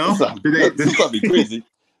 No, this might be crazy.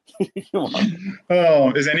 Come on.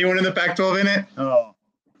 Oh, is anyone in the Pac-12 in it? Oh,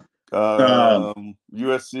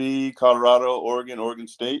 USC, Colorado, Oregon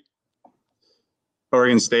State.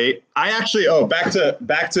 Oregon State. I actually back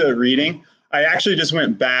to reading. I actually just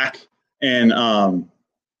went back And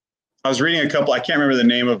I was reading a couple. I can't remember the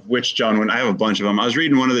name of which John Wynn. I have a bunch of them. I was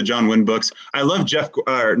reading one of the John Wynn books. I love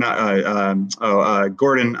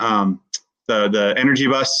Gordon, the Energy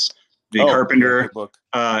Bus, the Carpenter. Book.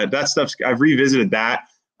 That stuff's. I've revisited that.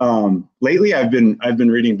 Lately, I've been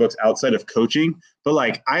reading books outside of coaching, but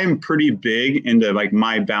like I am pretty big into like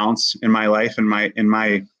my balance in my life and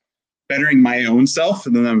my bettering my own self,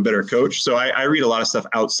 and then I'm a better coach. So I read a lot of stuff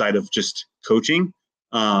outside of just coaching.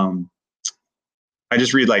 I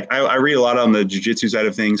just read I read a lot on the jiu-jitsu side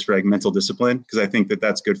of things for like mental discipline, because I think that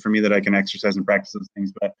that's good for me, that I can exercise and practice those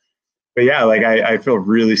things. But yeah, like I feel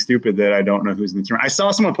really stupid that I don't know who's in the tournament. I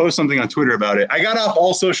saw someone post something on Twitter about it. I got off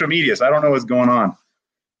all social media, so I don't know what's going on.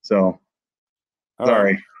 So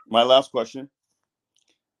sorry. My last question.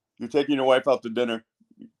 You're taking your wife out to dinner.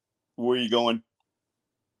 Where are you going?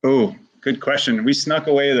 Oh, good question. We snuck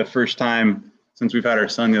away the first time since we've had our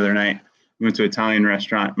son the other night. We went to an Italian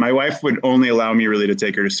restaurant. My wife would only allow me really to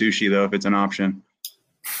take her to sushi, though, if it's an option.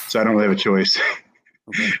 So I don't really have a choice.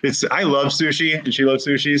 Okay. I love sushi, and she loves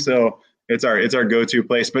sushi, so it's our go-to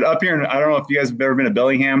place. But up here, I don't know if you guys have ever been to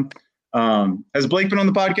Bellingham. Has Blake been on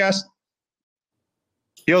the podcast?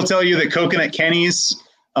 He'll tell you that Coconut Kenny's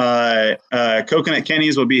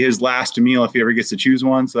will be his last meal if he ever gets to choose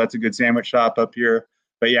one. So that's a good sandwich shop up here.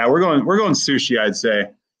 But yeah, we're going sushi, I'd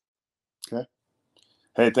say. Okay.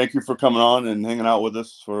 Hey, thank you for coming on and hanging out with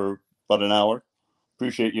us for about an hour.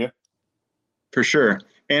 Appreciate you. For sure.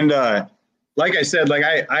 And like I said, like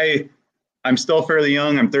I'm still fairly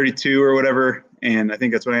young. I'm 32 or whatever, and I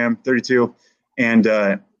think that's what I am, 32. And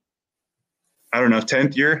I don't know,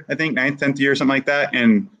 10th year, I think, 9th, 10th year, something like that.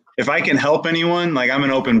 And if I can help anyone, like I'm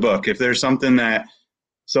an open book. If there's something that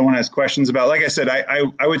someone has questions about, like I said,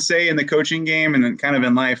 I would say in the coaching game and then kind of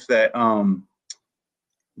in life that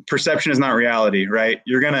perception is not reality, right?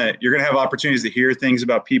 You're gonna have opportunities to hear things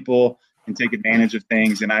about people and take advantage of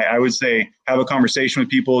things. And I would say have a conversation with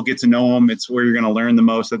people, get to know them. It's where you're going to learn the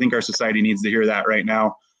most. I think our society needs to hear that right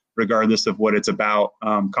now, regardless of what it's about.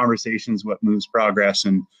 Conversations, what moves progress.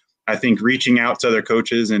 And I think reaching out to other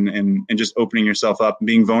coaches and just opening yourself up and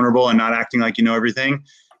being vulnerable and not acting like you know everything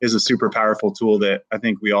is a super powerful tool that I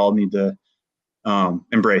think we all need to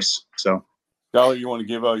embrace. So, Skyler, you want to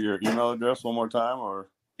give out your email address one more time, or?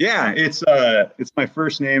 Yeah, it's my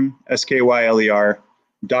first name, Skyler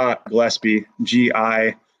 .Gillispie, GILLISPIE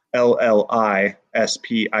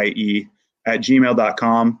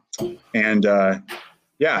 @gmail.com. And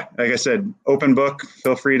yeah, like I said, open book.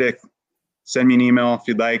 Feel free to send me an email if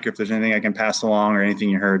you'd like, or if there's anything I can pass along or anything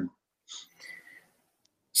you heard.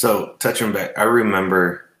 So touching back, I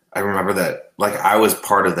remember that, like, I was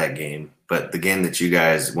part of that game, but the game that you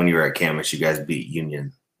guys, when you were at Camas, you guys beat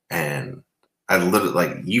Union, and I literally,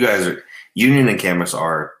 like, you guys are, Union and Camas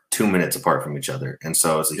are 2 minutes apart from each other, and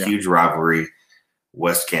so it's a huge rivalry,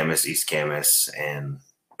 West Camas, East Camas, and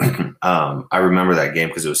I remember that game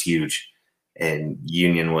because it was huge, and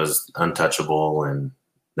Union was untouchable, and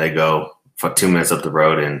they go for 2 minutes up the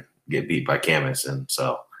road and get beat by Camas, and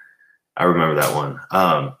so I remember that one.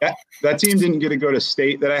 That team didn't get to go to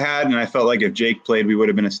state that I had, and I felt like if Jake played, we would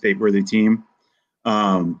have been a state-worthy team.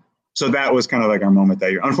 So that was kind of like our moment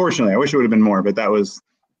that year. Unfortunately, I wish it would have been more, but that was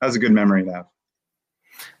a good memory to have.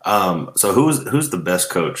 So who's the best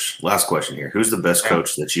coach? Last question here. Who's the best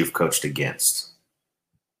coach that you've coached against?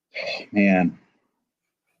 Man,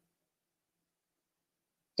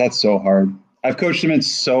 that's so hard. I've coached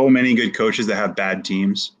against so many good coaches that have bad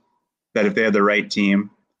teams, that if they had the right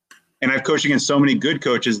team. And I've coached against so many good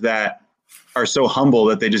coaches that are so humble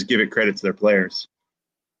that they just give it credit to their players.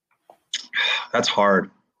 That's hard.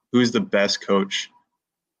 Who's the best coach?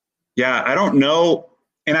 Yeah, I don't know.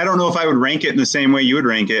 And I don't know if I would rank it in the same way you would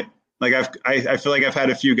rank it. Like I feel like I've had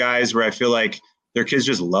a few guys where I feel like their kids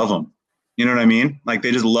just love them. You know what I mean? Like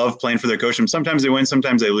they just love playing for their coach. And sometimes they win,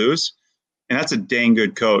 sometimes they lose. And that's a dang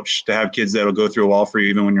good coach to have kids that'll go through a wall for you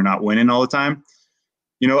even when you're not winning all the time.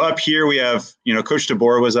 You know, up here we have, Coach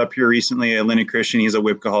DeBoer was up here recently at Linnet Christian. He's a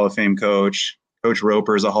WIPCA Hall of Fame coach. Coach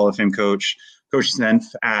Roper is a Hall of Fame coach. Coach Senf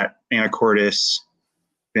at Anacortes,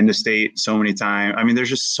 been to state so many times. I mean, there's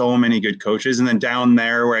just so many good coaches. And then down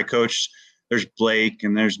there where I coached, there's Blake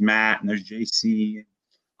and there's Matt and there's JC.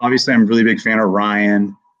 Obviously, I'm a really big fan of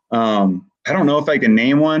Ryan. I don't know if I can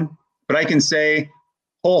name one, but I can say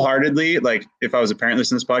wholeheartedly, like if I was a parent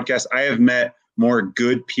listening to this podcast, I have met more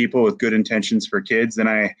good people with good intentions for kids than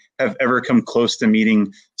I have ever come close to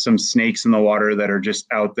meeting some snakes in the water that are just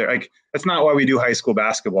out there. Like, that's not why we do high school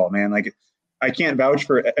basketball, man. Like, I can't vouch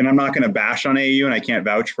for, and I'm not going to bash on AAU and I can't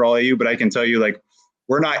vouch for all AAU, but I can tell you, like,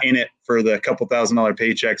 we're not in it for the couple $1,000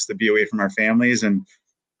 paychecks to be away from our families. And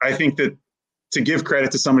I think that to give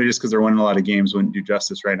credit to somebody just because they're winning a lot of games wouldn't do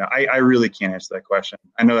justice right now. I really can't answer that question.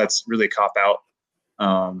 I know that's really a cop out.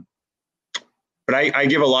 But I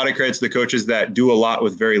give a lot of credit to the coaches that do a lot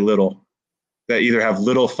with very little, that either have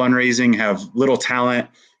little fundraising, have little talent,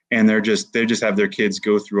 and they just have their kids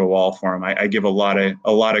go through a wall for them. I give a lot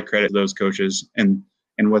of credit to those coaches and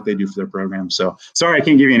what they do for their program. So sorry, I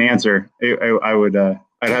can't give you an answer.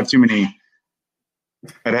 I'd have too many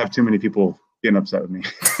people getting upset with me.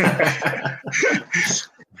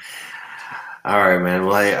 All right, man.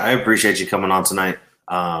 Well, I appreciate you coming on tonight.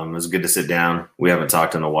 It was good to sit down. We haven't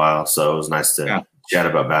talked in a while, so it was nice to chat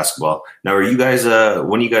about basketball. Now, are you guys?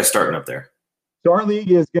 When are you guys starting up there? So our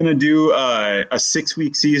league is going to do a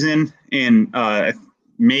 6-week season in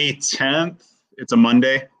May 10th. It's a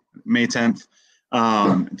Monday, May 10th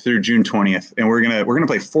through June 20th, and we're gonna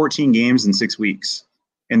play 14 games in 6 weeks.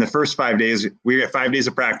 In the first 5 days, we get 5 days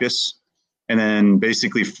of practice, and then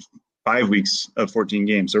basically 5 weeks of 14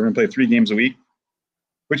 games. So we're gonna play 3 games a week,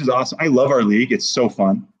 which is awesome. I love our league. It's so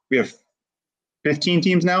fun. We have 15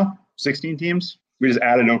 teams now, 16 teams. We just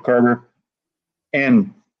added Oak Harbor.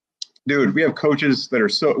 And, dude, we have coaches that are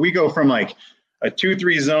we go from like a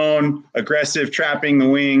 2-3 zone, aggressive, trapping the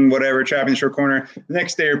wing, whatever, trapping the short corner. The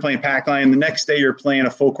next day you're playing pack line. The next day you're playing a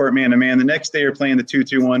full court man-to-man. The next day you're playing the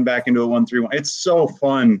 2-2-1 back into a 1-3-1. It's so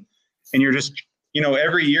fun. And you're just,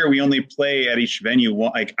 every year we only play at each venue.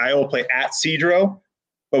 Like I will play at Cedro,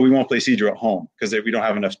 but we won't play Cedro at home because we don't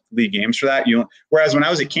have enough league games for that. Whereas when I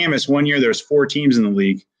was at Camas, one year there's 4 teams in the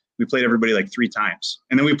league. We played everybody like 3 times,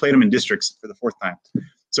 and then we played them in districts for the 4th time.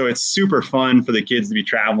 So it's super fun for the kids to be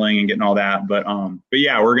traveling and getting all that. But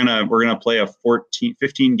yeah, we're gonna play a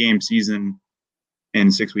 15 game season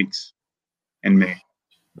in 6 weeks in May.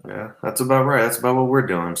 Yeah, that's about right. That's about what we're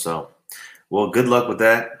doing. So, well, good luck with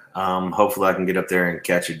that. Hopefully I can get up there and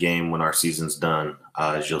catch a game when our season's done,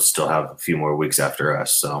 as you'll still have a few more weeks after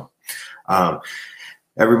us. So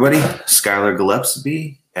everybody, Skyler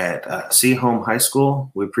Gillispie at Sehome High School,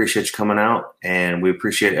 we appreciate you coming out, and we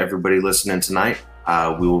appreciate everybody listening tonight.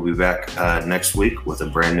 We will be back next week with a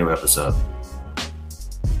brand new episode.